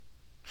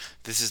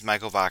This is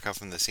Michael Vaca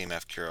from the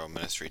CMF Curo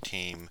Ministry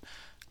team,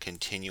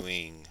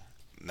 continuing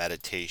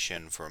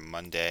meditation for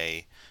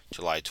Monday,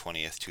 July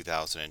 20th,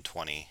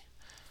 2020.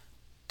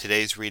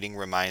 Today's reading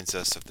reminds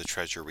us of the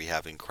treasure we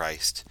have in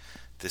Christ.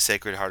 The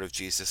Sacred Heart of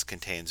Jesus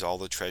contains all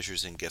the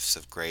treasures and gifts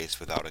of grace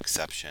without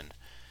exception.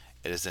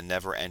 It is a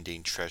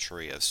never-ending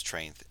treasury of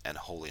strength and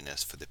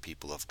holiness for the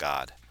people of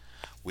God.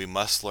 We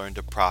must learn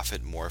to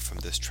profit more from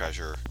this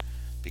treasure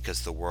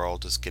because the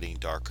world is getting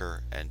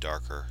darker and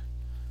darker.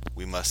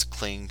 We must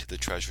cling to the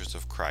treasures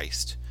of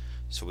Christ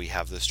so we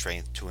have the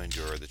strength to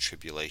endure the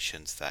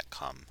tribulations that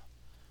come.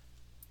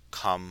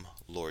 Come,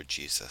 Lord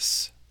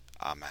Jesus.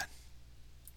 Amen.